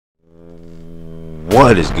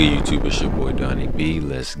What is good, YouTube? It's your boy DonnyB.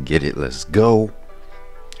 Let's get it. Let's go.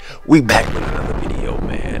 We back with another video,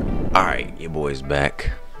 man. Alright, your boy's back.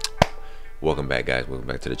 Welcome back, guys. Welcome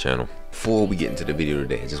back to the channel. Before we get into the video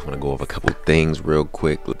today, I just want to go over a couple things real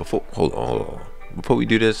quick. Hold on. Before we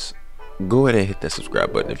do this, go ahead and hit that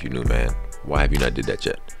subscribe button if you're new, man. Why have you not did that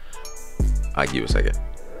yet? I'll give you a second.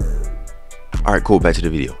 Alright, cool. Back to the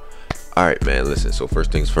video. Alright, man, listen, so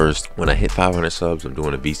first things first, when I hit 500 subs, I'm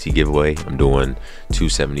doing a VC giveaway. I'm doing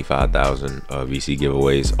 275,000 VC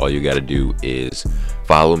giveaways. All you gotta do is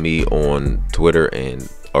follow me on Twitter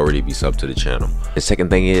and already be subbed to the channel. The second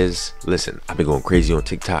thing is, listen, I've been going crazy on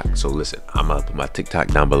TikTok, so listen, I'm gonna put my TikTok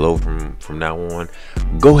down below from now on.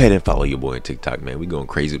 Go ahead and follow your boy on TikTok, man. We going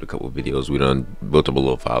crazy with a couple of videos. We done built up a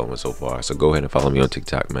little following so far, so go ahead and follow me on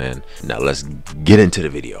TikTok, man. Now let's get into the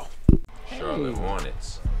video. Charlotte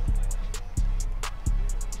Hornets.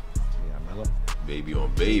 Baby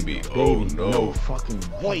on baby. Oh no. No fucking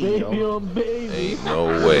way. Baby on baby. Ain't no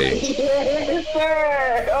way. Yes,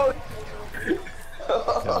 sir.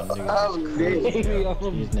 Baby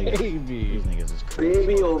on baby. These niggas is crazy.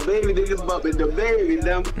 Baby on baby. Niggas bumping the baby.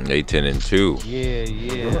 Them. They 10-2.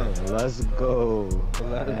 Yeah. Let's go.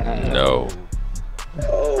 No.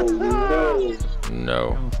 Oh no.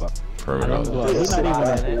 No. Criminal. He's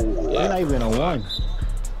not even a one.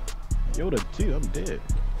 Yo, the two. I'm dead.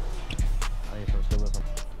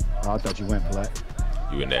 Oh, I thought you went black.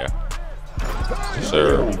 You in there.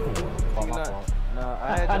 Sir.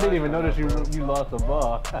 I didn't even notice you lost the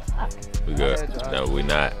ball. We good. No, we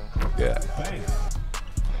not. Good.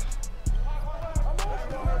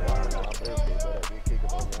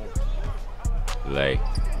 Lay.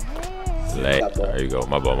 There you go.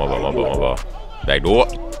 My ball. Back door.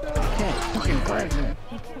 Can't fucking grab him.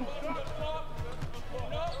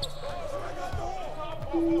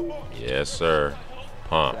 Yes, sir.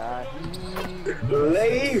 Pump.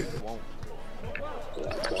 Leave.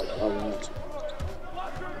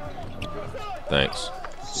 Thanks.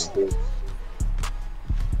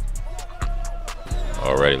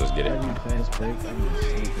 Alrighty, let's get it.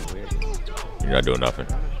 You're not doing nothing.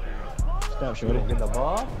 Stop, shorty. Get the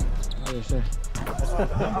ball?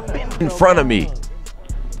 In front of me.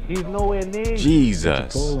 He's nowhere near.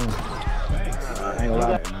 Jesus. I ain't gonna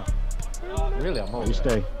lie. Really, I'm over. You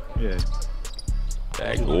stay. Yeah.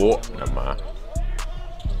 Back door. Never mind.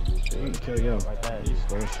 You can kill yo. You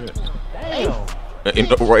stole shit. Damn. Ain't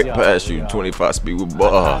no right past you. 25 speed with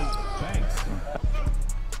ball.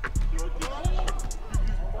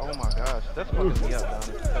 Oh my gosh, that's fucking me up,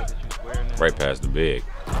 Donnie. Right past the big.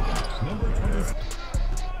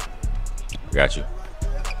 Got you.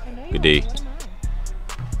 Good D.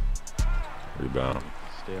 Rebound.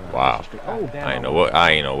 Wow. I ain't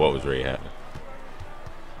know what was really happening.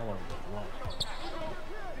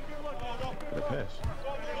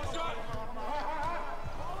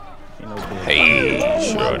 Hey,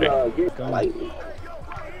 shorty. You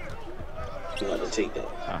want to take that?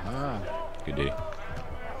 Good D. Be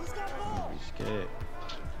scared.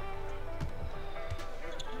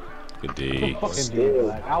 Good D. Fucking dude,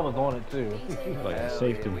 like, I was on it too. Like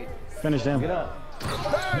safety. Finish them. Get up.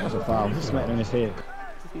 That's a foul. He smacked in his head.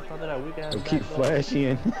 Yo, keep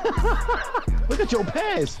flashing. Look at your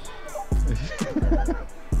pass.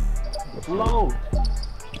 Low.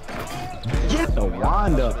 Get the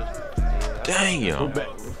wind up. Damn.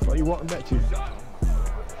 What are you walking back to?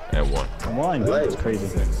 That one. Come on, that's crazy.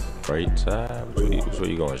 Right side. Which way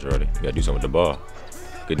you going, shorty? You gotta do something with the ball.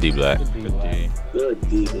 Good D, Black. Good D. Good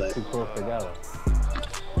D, Black. Too close together.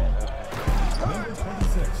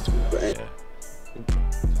 Yeah.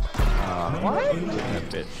 What? That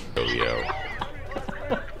bitch. Yo.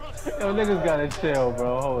 Yo, niggas gotta chill,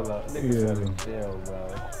 bro. Hold up. Niggas gotta chill, bro.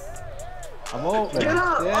 I'm open. Get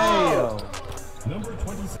up. Damn.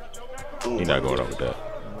 He not going up with that.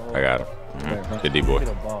 I got him. Good D, boy. Get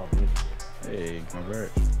a ball, bitch. Hey,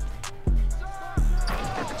 convert.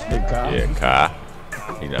 Big Kyle. Yeah, Kai.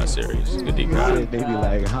 He not serious. Good D, Kai. They be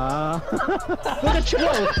like, huh? Look at you.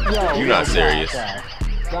 Yo, You not serious.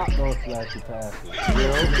 Stop those flashy passes.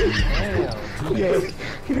 Damn. Yeah,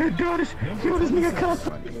 here, do this. Yo, this nigga cut.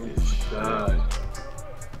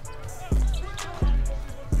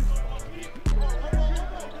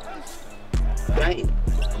 Right.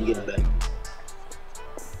 I'm getting back.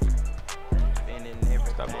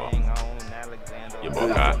 Stop ball. Your ball,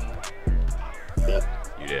 Kai. Yep.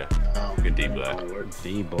 You there. Good D, Black.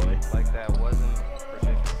 D boy. Like that wasn't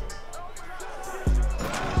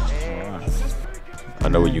I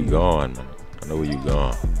know where you going.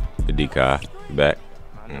 Good D, Kai. You back?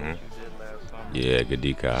 Yeah, good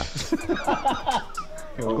D, Kai.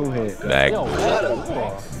 Yo, go ahead. Back Yo,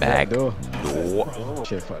 door. Back door.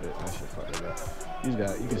 Shit, fuck it. That shit fucked it up.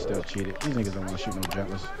 You can still cheat it. These niggas don't want to shoot no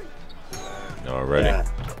jumpers. Already.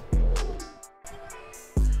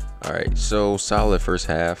 Alright, so solid first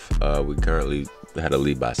half. We currently had a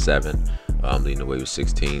lead by 7. I'm leading the way with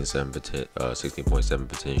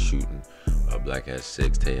 16.7% shooting. Black has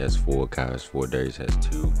 6, Tay has 4, Kyle has 4, Darius has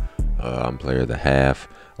 2. I'm player of the half.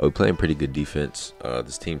 We're playing pretty good defense.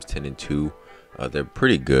 This team's 10-2. They're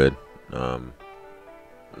pretty good.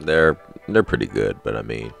 They're pretty good, but I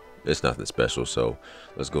mean, it's nothing special. So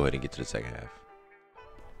let's go ahead and get to the second half.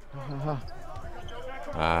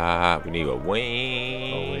 We need a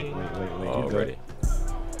wing. Wait. Already.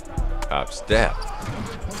 Top step.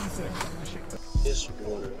 This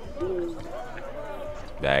water.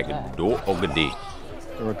 Bag of the door. Oh, good D.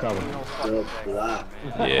 Recover. The block.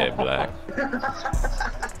 Yeah, Black.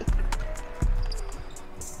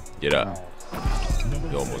 Get up.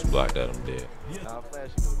 You almost blocked that. I'm dead. Nah, Flash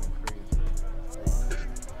would've been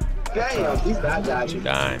crazy. Damn, he's not dodging.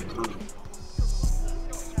 Dying.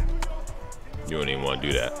 You don't even want to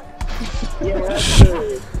do that. Yeah, that's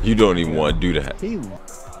good. You don't even want to do that.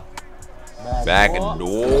 Back of the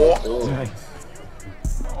door. Oh,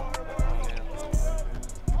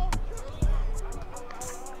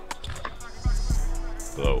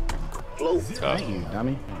 Float. float. Tough. Thank you,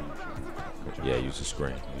 dummy. Yeah, use the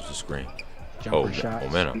screen. Use the screen. Jumper shot.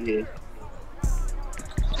 Momentum. Yeah.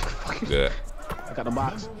 Good. I got the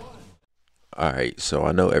box. All right, so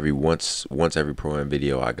I know once every Pro-Am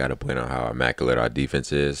video, I gotta point out how immaculate our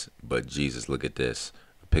defense is. But Jesus, look at this.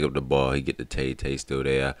 Pick up the ball. He get the Tay. Tay still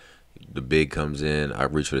there. The big comes in. I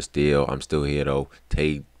reach for the steal. I'm still here though.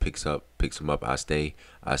 Tay picks him up. I stay.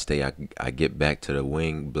 I get back to the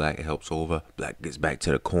wing. Black helps over. Black gets back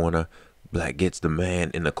to the corner. Black gets the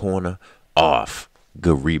man in the corner. Off.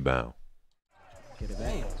 Good rebound. Get it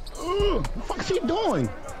back. What the fuck is he doing?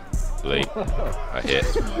 Late. I hit.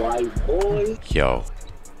 White boy. Yo.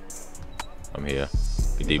 I'm here.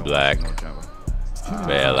 Good D Black.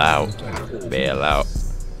 Bail out. Bail out.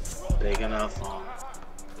 Big enough.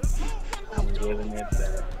 I'm giving it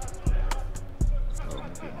back.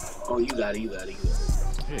 Oh, you got it.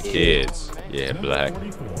 Kids. Yeah, Black.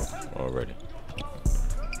 Already.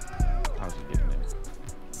 How's he getting it?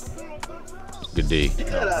 Good D.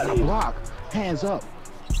 Get out of here. Block. Hands up.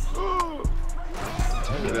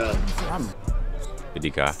 Get up. Good D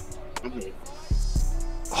Kai. Mhm.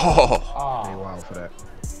 Oh. Hey, wow for that.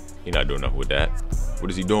 He not doing nothing with that. What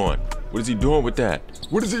is he doing? What is he doing with that?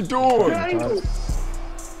 What is he doing? Triangle.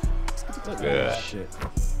 Good. Shit.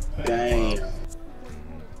 Damn.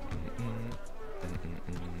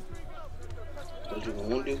 What you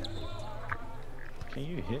gonna do? Can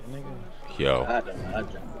you hit, nigga? Yo. I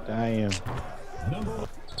don't. Damn.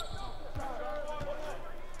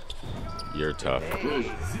 You're tough.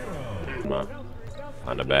 Come on.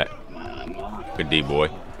 On the back. Good D boy.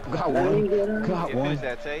 Got one. Got Got You one. finished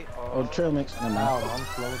that, Tay? Oh, trail mix. Never mind. I'm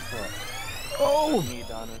slow as fuck. Oh! Me,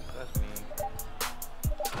 Donna. That's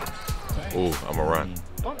me. Ooh, I'ma run.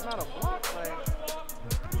 Don't not a block, like.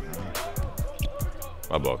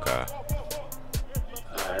 My ball, Kai.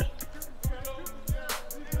 Alright.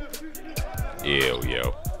 Yo.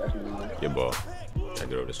 Your ball. I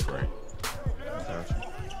get over the screen.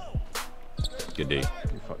 Good D. You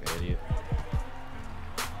fucking idiot.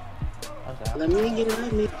 Let me get it.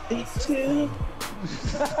 Let me too.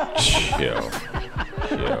 Yo.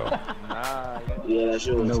 Nah, Yeah, that's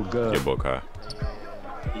yours. No good. Your ball, Kai.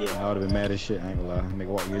 Yeah. I would have been mad as shit. I ain't gonna lie. Nigga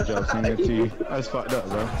walk your job saying that to you. That's fucked up,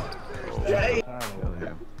 bro. Hey,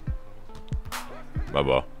 My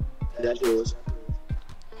ball. that's yours.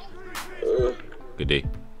 Good D.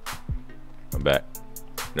 I'm back.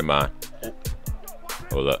 Never mind.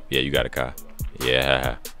 Hold up. Yeah, you got it, Kai.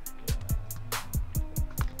 Yeah.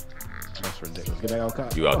 That's ridiculous. Get back out,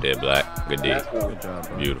 cop. You out there, Black. Good D. Good job,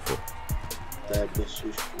 bro. Beautiful. That gets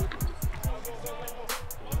you.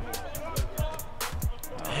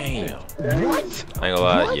 Damn. What? I ain't gonna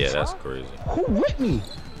lie. What? Yeah, that's crazy. Who with me?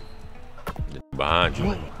 Behind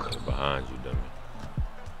you. Behind you, dummy.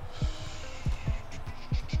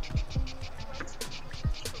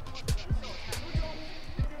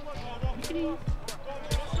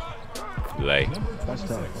 Lay. That's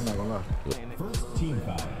tough. I'm not gonna lie.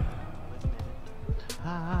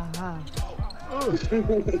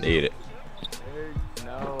 Need it.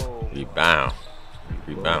 no. Rebound.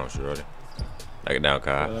 Rebound, shorty. Knock it down,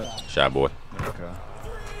 Kai. Shy boy. Okay.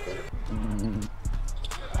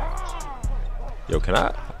 Yo, can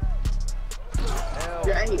I?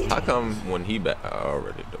 Dang. How come when he back? I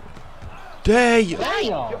already do it. Damn.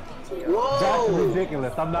 That's Whoa!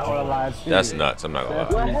 ridiculous. I'm not gonna lie to you. That's nuts. I'm not gonna lie.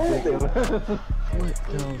 What happened? What the fuck?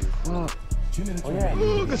 Oh, yeah.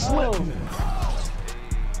 Look at Slim.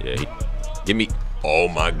 Yeah, give me. Oh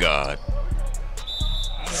my God.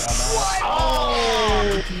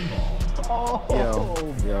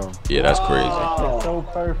 Yo. Yeah, that's crazy. That's so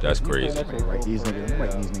perfect. That's crazy. Write these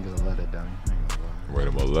niggas a letter down. Write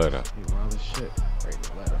him a letter. You wild as shit. Write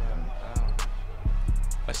a letter down.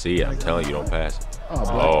 I see it. I'm telling you, don't pass it. Oh,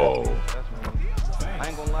 black. Oh, That's me. I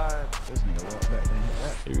ain't gonna lie. This nigga walked back then.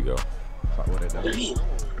 here we go. Fuck with it though. Y'all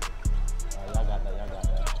got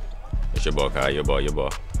that. It's your ball, Kai. Your ball.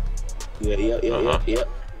 Yeah.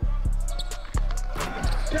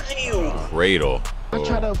 Damn. Cradle. I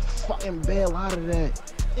tried to fucking bail out of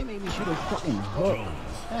that. They made me shoot a fucking hook.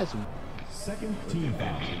 That's Second team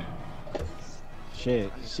foul.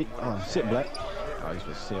 shit. Sit black. Oh, he's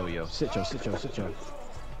supposed to sell yo. Sit yo. Yes, sir.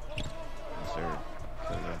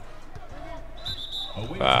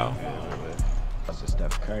 Wow. That's a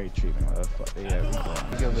Steph Curry treatment. What the fuck they have?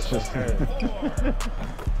 Give it to her.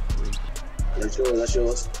 That's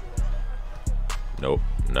yours. Nope.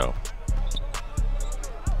 No.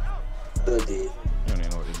 Good D. You don't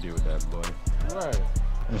even know what to do with that boy. Right.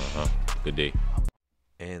 Good D.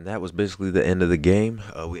 And that was basically the end of the game.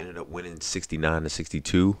 We ended up winning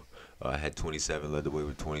 69-62. I had 27, led the way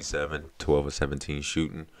with 27, 12 of 17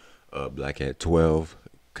 shooting. Black had 12,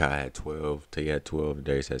 Kai had 12, Tay had 12, and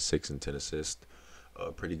Darius had 6 and 10 assists.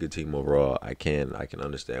 Pretty good team overall. I can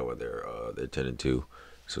understand why they're 10-2.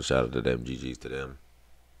 So shout out to them, GGs to them.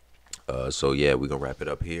 So yeah, we're gonna wrap it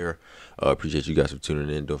up here. Appreciate you guys for tuning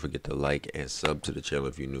in. Don't forget to like and sub to the channel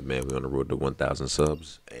if you're new, man. We're on the road to 1,000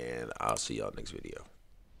 subs, and I'll see y'all next video.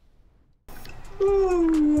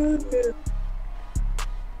 Oh,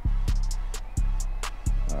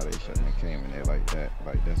 they shouldn't have came in there like that.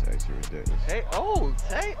 Like, that's actually ridiculous. Hey,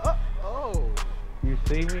 Tay. You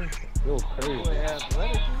see me? You're crazy. Boy,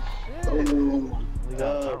 athletic as shit.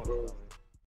 Oh, bro.